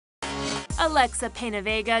Alexa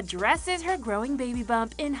PenaVega dresses her growing baby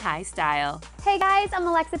bump in high style. Hey guys, I'm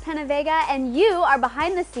Alexa PenaVega, and you are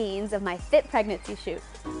behind the scenes of my Fit Pregnancy shoot.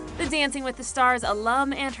 The Dancing with the Stars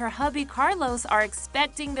alum and her hubby Carlos are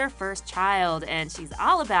expecting their first child, and she's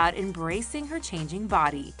all about embracing her changing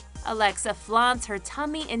body. Alexa flaunts her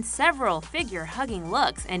tummy in several figure-hugging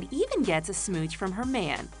looks and even gets a smooch from her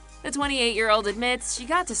man. The 28-year-old admits she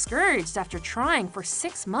got discouraged after trying for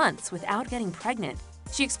 6 months without getting pregnant.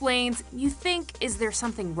 She explains, "You think, is there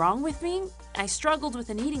something wrong with me? I struggled with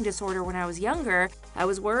an eating disorder when I was younger. I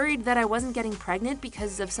was worried that I wasn't getting pregnant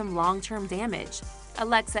because of some long-term damage."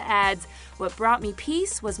 Alexa adds, "What brought me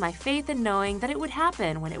peace was my faith in knowing that it would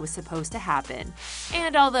happen when it was supposed to happen."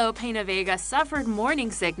 And although PenaVega suffered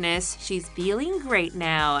morning sickness, she's feeling great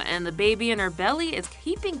now, and the baby in her belly is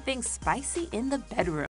keeping things spicy in the bedroom.